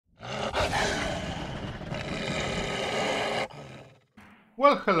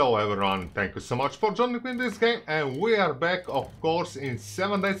Well, hello everyone, thank you so much for joining me in this game, and we are back, of course, in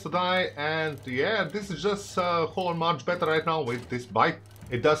 7 Days to Die, and yeah, this is just a whole much better right now with this bike.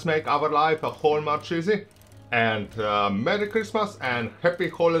 It does make our life a whole much easy, and Merry Christmas and Happy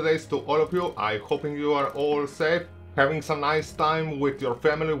Holidays to all of you. I hoping you are all safe, having some nice time with your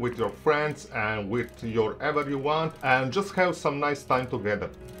family, with your friends, and with your ever you want, and just have some nice time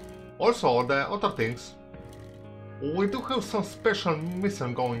together. Also, the other things, we do have some special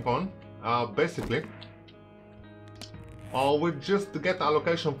mission going on. Basically, we just get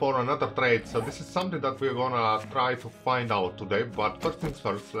allocation for another trade, so this is something that we're gonna try to find out today. But first things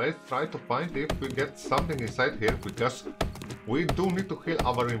first, let's try to find if we get something inside here, because we do need to heal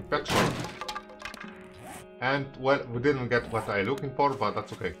our infection. And well, we didn't get what I'm looking for, but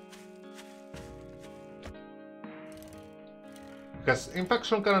that's okay. Because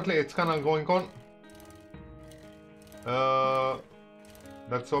infection currently it's kinda going on.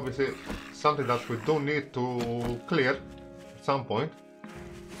 That's obviously something that we do need to clear at some point.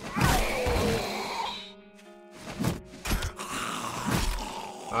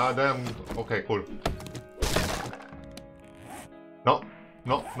 Damn, okay, cool. No,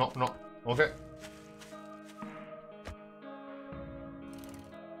 no, no, no, okay.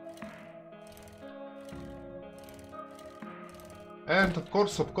 And of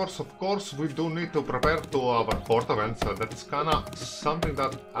course, we do need to prepare to our fourth event, so that's kinda something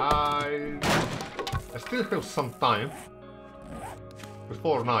that I still have some time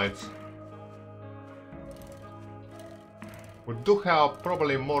before night. We do have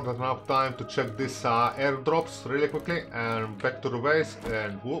probably more than enough time to check these airdrops really quickly, and back to the base,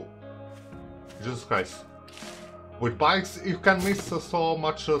 and whoa, Jesus Christ. With bikes you can miss so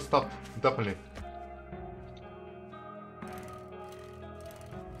much stuff, definitely.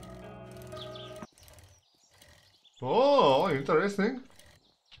 Oh, interesting.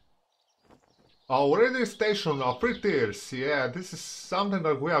 Radio station, free tiers. Yeah, this is something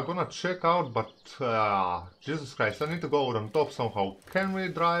that we are gonna check out, but Jesus Christ, I need to go on top somehow. Can we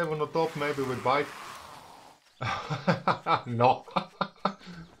drive on the top, maybe with bike? No.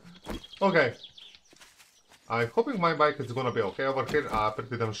 Okay. I'm hoping my bike is gonna be okay over here.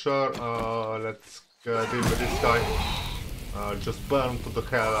 Pretty damn sure. Let's deal with this guy. Just burn to the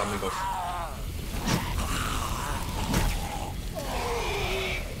hell, amigos.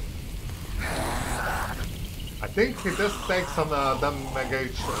 I think he does take some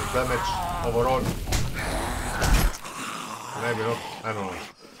damage overall. Maybe not, I don't know.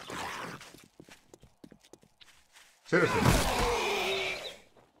 Seriously.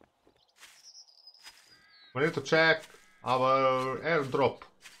 We need to check our airdrop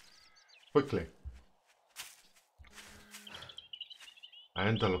quickly.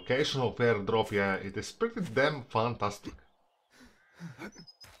 And the location of airdrop, yeah, it is pretty damn fantastic.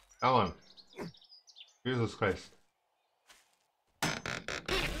 Come on. Jesus Christ.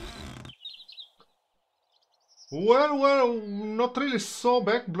 Well, not really so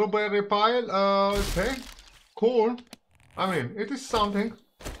bad. Blueberry pile, okay, cool. I mean, it is something.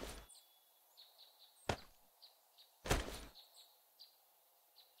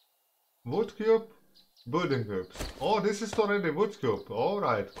 Wood cube, building cubes. Oh, this is already wood cube.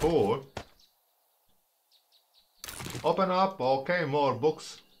 Alright, cool. Open up, okay, more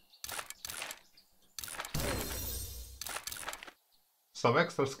books. Some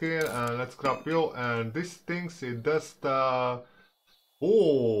extra skill, and let's grab you, and these things it does the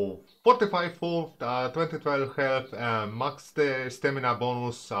 45 food, 2012 health, and max the stamina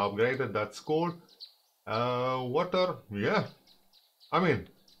bonus upgraded. That's cool. Water, yeah, I mean,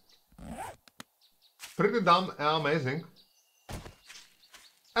 pretty damn amazing.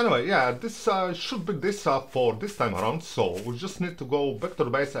 Anyway, yeah, this should be this for this time around, so we just need to go back to the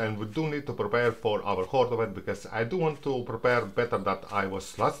base, and we do need to prepare for our horde event, because I do want to prepare better than I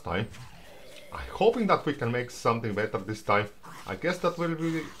was last time. I'm hoping that we can make something better this time. I guess that will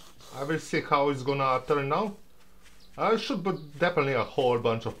be, I will see how it's gonna turn out. It should be definitely a whole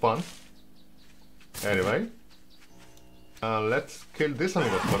bunch of fun. Anyway, let's kill this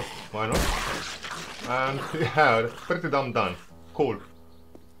amigo first, why not? And yeah, pretty damn done, cool.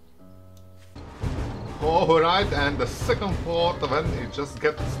 Alright, and the second fourth event, it just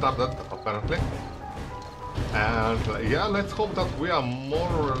gets started apparently. And yeah, let's hope that we are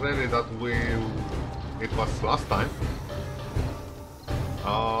more ready than it was last time.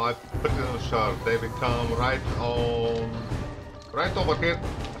 I'm pretty sure they will come right over here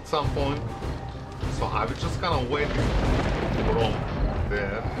at some point. So I will just kind of wait from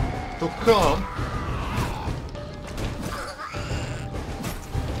there to come.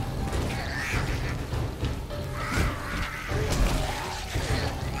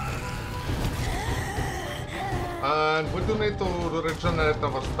 And we do need to regenerate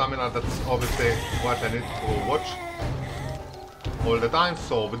our stamina. That's obviously what I need to watch all the time.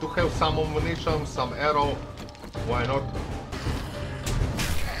 So we do have some ammunition, some arrow. Why not?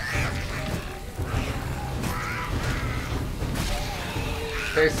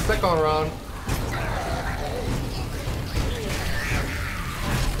 Okay, second round.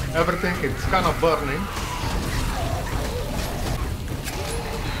 Everything is kind of burning.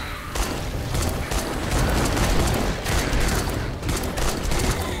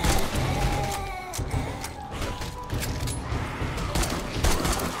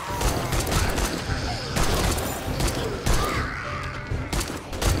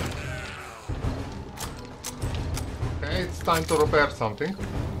 Okay, it's time to repair something.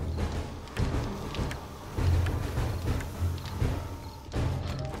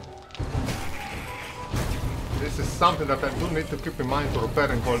 This is something that I do need to keep in mind to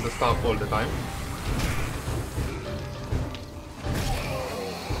repairing all the stuff all the time.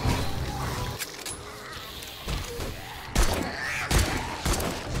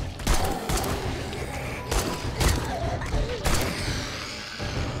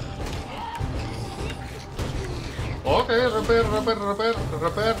 Okay,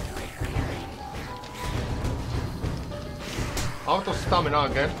 repair. Out of stamina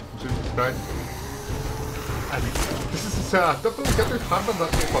again, Jesus Christ. And this is definitely getting harder than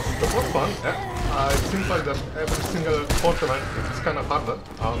it was the first one. Yeah. It seems like that every single continent is kind of harder.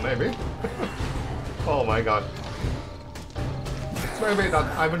 Maybe. Oh my god. It's maybe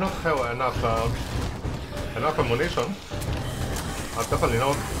that I will not have enough ammunition. Definitely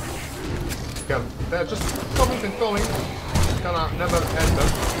not. Yeah, they're just coming and going. Gonna never end them.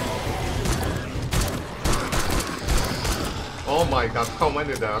 Oh my god, how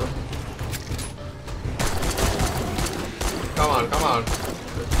many there are? Come on.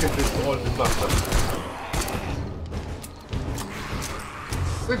 Let's get this all disaster.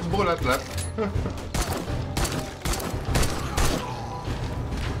 6 bullets left.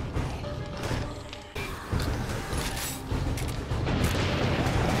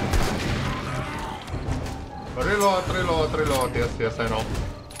 Reload. Yes, I know.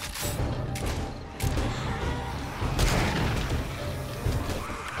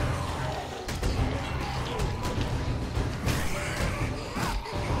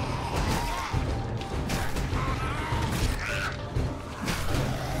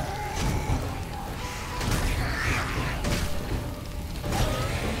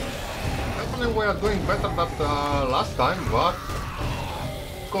 Definitely we are doing better than last time, but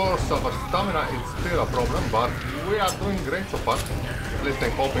of course our stamina is still a problem, but we are doing great so far, at least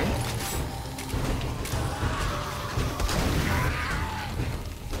I'm hoping.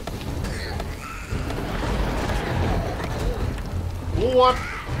 What?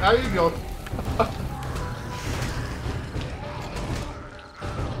 An idiot!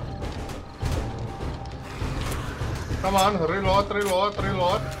 Come on, reload.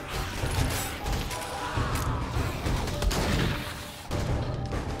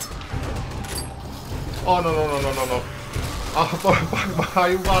 Oh no.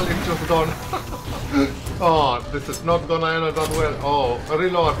 My wallet just gone. Oh, this is not gonna end that well. Oh,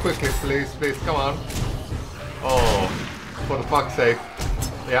 reload quickly, please, come on. Oh, for the fuck's sake.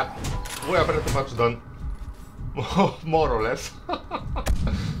 Yeah, we are pretty much done. More or less.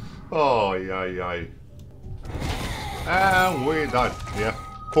 Oh, yeah. And we done. Yeah,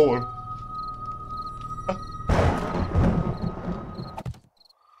 cool.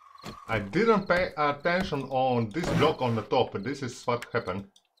 I didn't pay attention on this block on the top. This is what happened.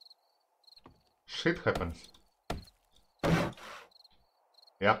 Shit happens.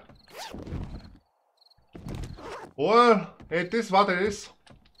 Yeah. Well, it is what it is.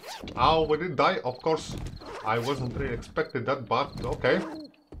 Oh, we did die, of course. I wasn't really expecting that, but okay.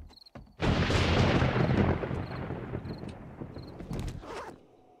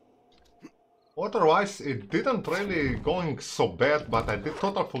 Otherwise, it didn't really going so bad, but I did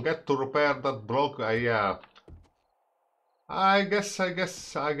totally forget to repair that block. I guess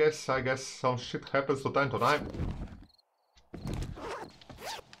some shit happens from time to time.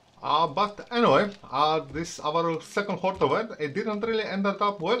 But anyway, this our second horde event, it didn't really end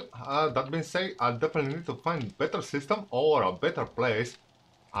up well. That being said, I definitely need to find better system or a better place.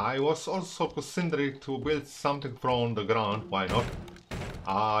 I was also considering to build something from the ground, why not?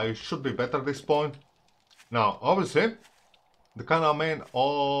 I should be better at this point. Now, obviously, the kind of main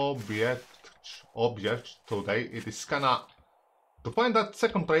object today, it is kinda to find that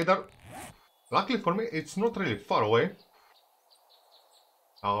second trader. Luckily for me, it's not really far away.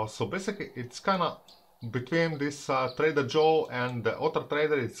 So basically, it's kinda between this Trader Joe and the other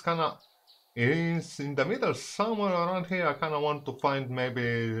trader. It's kinda It's in the middle, somewhere around here. I kind of want to find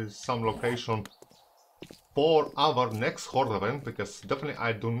maybe some location for our next horde event, because definitely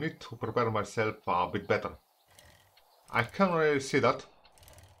I do need to prepare myself a bit better. I can't really see that.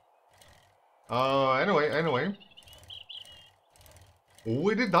 Anyway,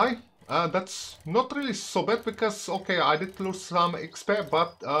 we did die. That's not really so bad, because okay, I did lose some XP,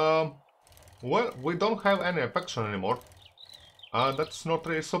 but well, we don't have any affection anymore. That's not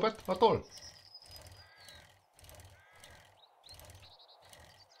really so bad at all.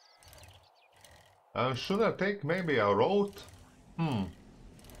 Should I take maybe a road?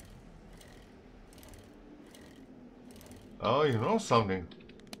 Oh, you know something.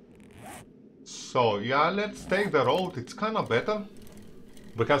 So yeah, let's take the road. It's kind of better,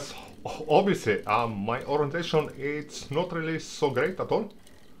 because obviously my orientation it's not really so great at all.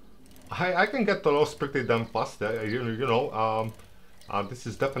 I can get lost pretty damn fast. You know, this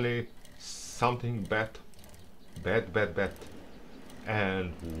is definitely something bad. Bad.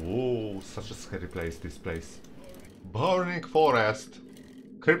 And whoa, such a scary place, this place. Burning forest.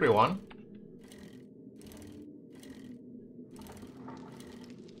 Creepy one.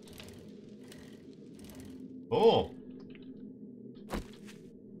 Oh.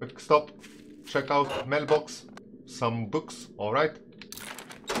 Quick stop. Check out mailbox. Some books, alright.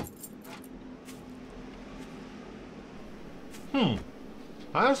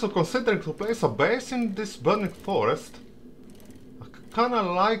 I also considering to place a base in this burning forest. I kinda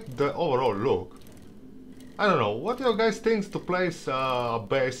like the overall look. I don't know, what do you guys think to place a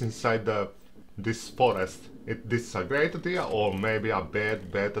base inside this forest? Is this a great idea or maybe a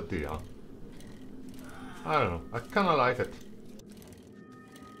bad idea? I don't know, I kinda like it.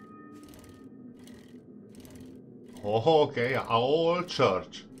 Oh, okay, an old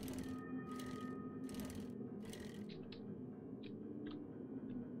church.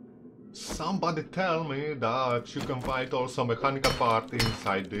 Somebody tell me that you can find also mechanical part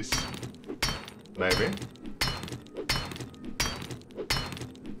inside this. Maybe.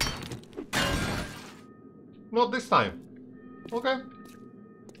 Not this time. Okay.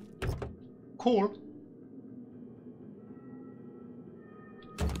 Cool.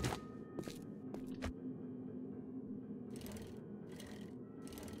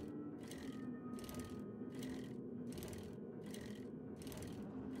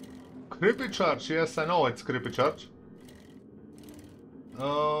 Creepy church, yes, I know it's creepy church.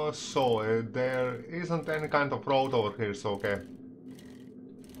 So there isn't any kind of road over here, so okay.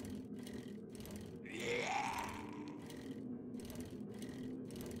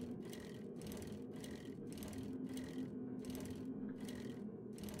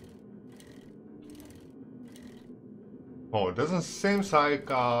 Oh, it doesn't seem like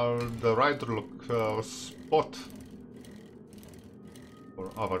the right spot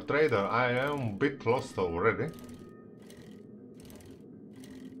for our trader. I am a bit lost already.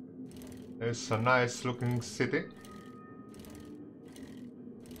 It's a nice looking city.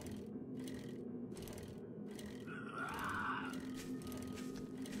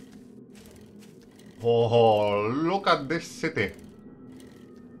 Oh, look at this city.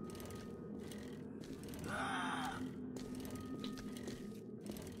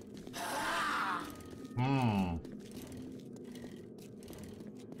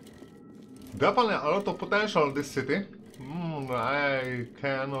 Definitely a lot of potential in this city. I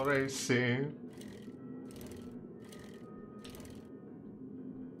can already see.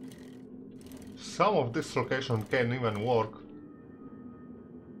 Some of this location can even work.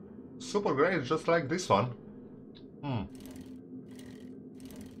 Super great, just like this one.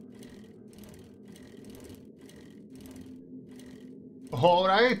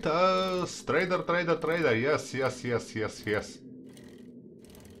 Alright, trader, yes.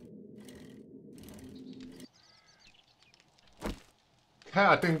 Okay,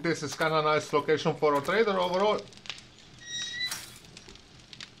 I think this is kinda nice location for a trader overall.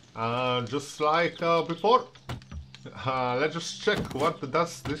 Just like before. Let's just check what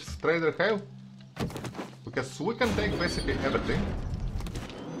does this trader have. Because we can take basically everything.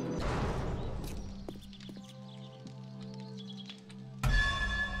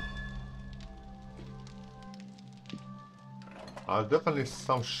 Definitely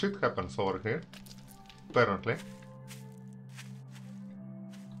some shit happens over here. Apparently.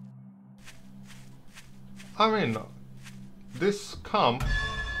 I mean, this camp,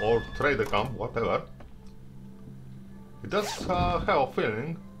 or trader camp, whatever, it does have a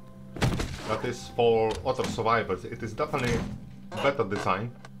feeling that is for other survivors. It is definitely better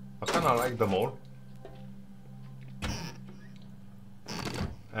design. I kinda like them more.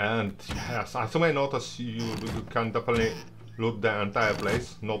 And yes, as you may notice, you can definitely loot the entire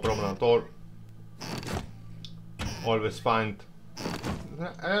place, no problem at all. Always find,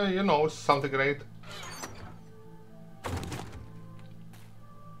 you know, something great.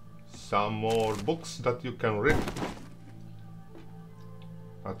 Some more books that you can read.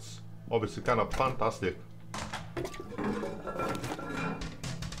 That's obviously kind of fantastic.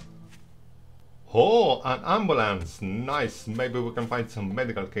 Oh, an ambulance! Nice! Maybe we can find some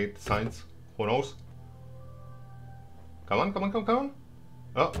medical kit signs. Who knows? Come on, come on, come on, come on!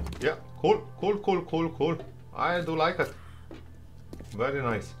 Oh, yeah, cool, cool, cool, cool, cool. I do like it. Very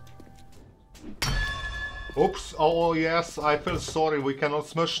nice. Oops, oh yes, I feel sorry, we cannot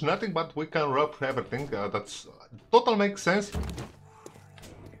smash nothing, but we can rub everything. That's total makes sense.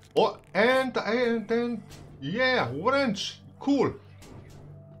 Oh, and yeah, wrench, cool.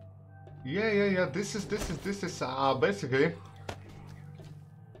 Yeah. This is basically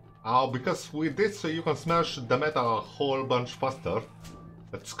because with this so you can smash the metal a whole bunch faster.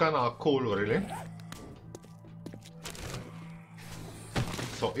 That's kind of cool, really.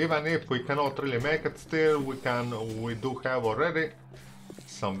 So even if we cannot really make it, still we do have already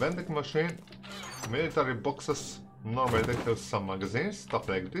some vending machine, military boxes. Normally they have some magazines, stuff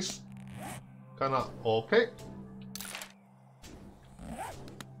like this. Kinda okay.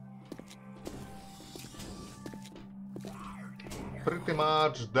 Pretty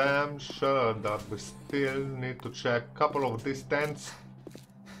much damn sure that we still need to check a couple of these tents.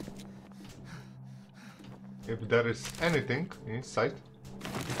 If there is anything inside.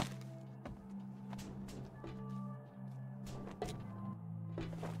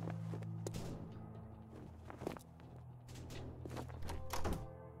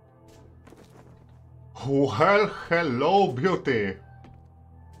 Well, hello, beauty.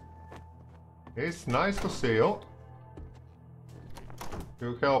 It's nice to see you.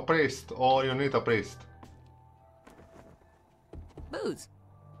 You have a priest, or you need a priest. Booze.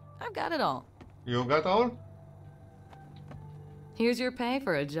 I've got it all. You got all? Here's your pay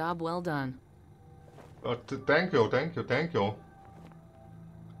for a job well done. Thank you, thank you, thank you.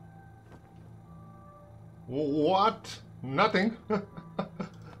 What? Nothing?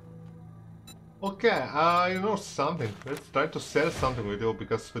 Okay, you know something. Let's try to sell something with you,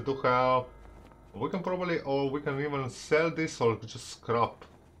 because we do have... We can probably, or we can even sell this or just scrap.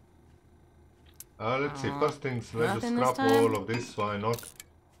 Let's see, first things, let's just scrap all of this, why not?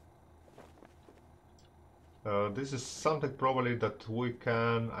 This is something probably that we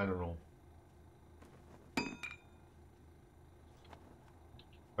can, I don't know.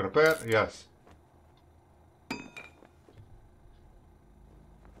 Repair, yes.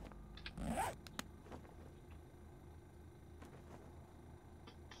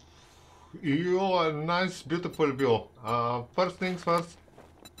 You are a nice, beautiful view. First things first.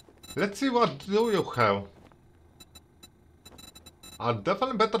 Let's see what do you have.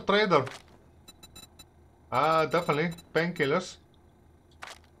 Definitely better trader. Definitely painkillers.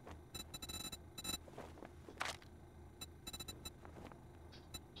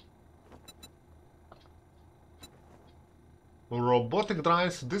 Robotic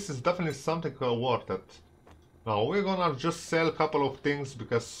drives. This is definitely something worth it. Now we're gonna just sell a couple of things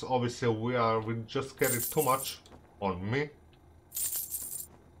because obviously we just carry too much on me.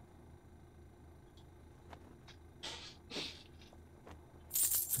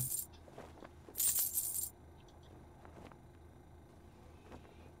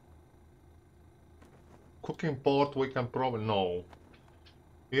 Cooking pot we can probably no.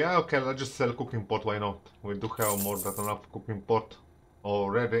 Yeah, okay, let's just sell cooking pot, why not? We do have more than enough cooking pot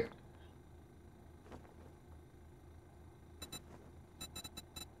already.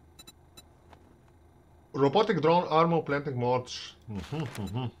 Robotic drone armor planting mods.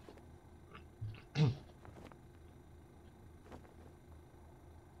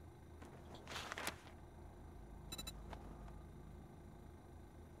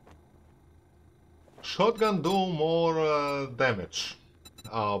 Shotgun do more damage.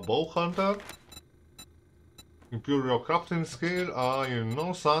 Bow hunter. Improve your crafting skill. You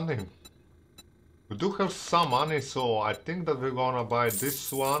know something. We do have some money, so I think that we're gonna buy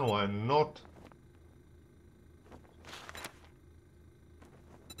this one. Why not?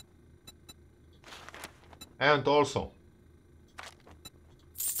 And also,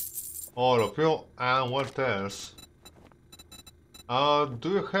 all of you, and what else? Do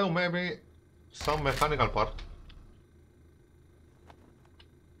you have maybe some mechanical part?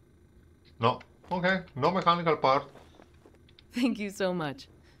 No. Okay, no mechanical part. Thank you so much.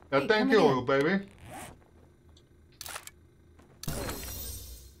 Hey, thank you, baby.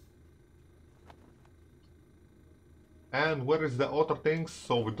 And where is the other things?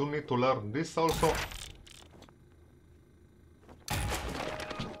 So we do need to learn this also.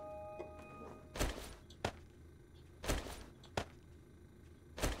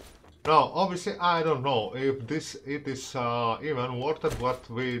 Now, obviously, I don't know if it is even worth it what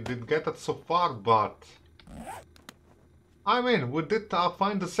we did get it so far, but I mean, we did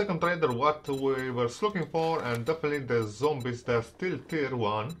find the second trader what we were looking for, and definitely the zombies, they're still tier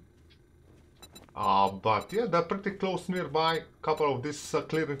 1. But yeah, they're pretty close nearby. Couple of these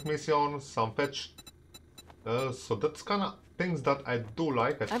clearing missions, some fetch. So that's kind of things that I do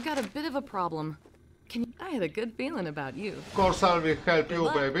like. I've got a bit of a problem. I had a good feeling about you. Of course, I will help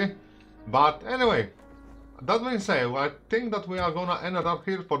you, baby. But anyway, that being said, I think that we are gonna end it up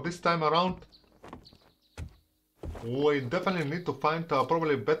here for this time around. We definitely need to find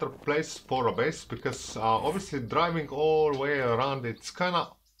probably a better place for a base, because obviously driving all the way around, it's kinda,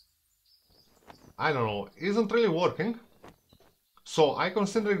 I don't know, isn't really working. So I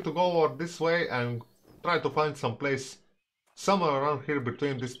considering to go over this way and try to find some place somewhere around here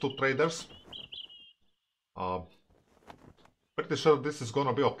between these two traders. Pretty sure this is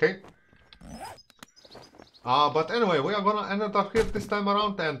gonna be okay. But anyway, we are gonna end it up here this time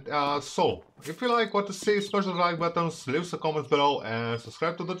around, and so, if you like what you see, smash the like buttons, leave some comments below, and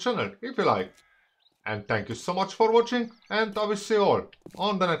subscribe to the channel if you like. And thank you so much for watching, and I will see you all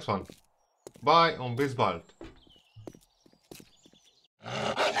on the next one. Bye, on bis bald.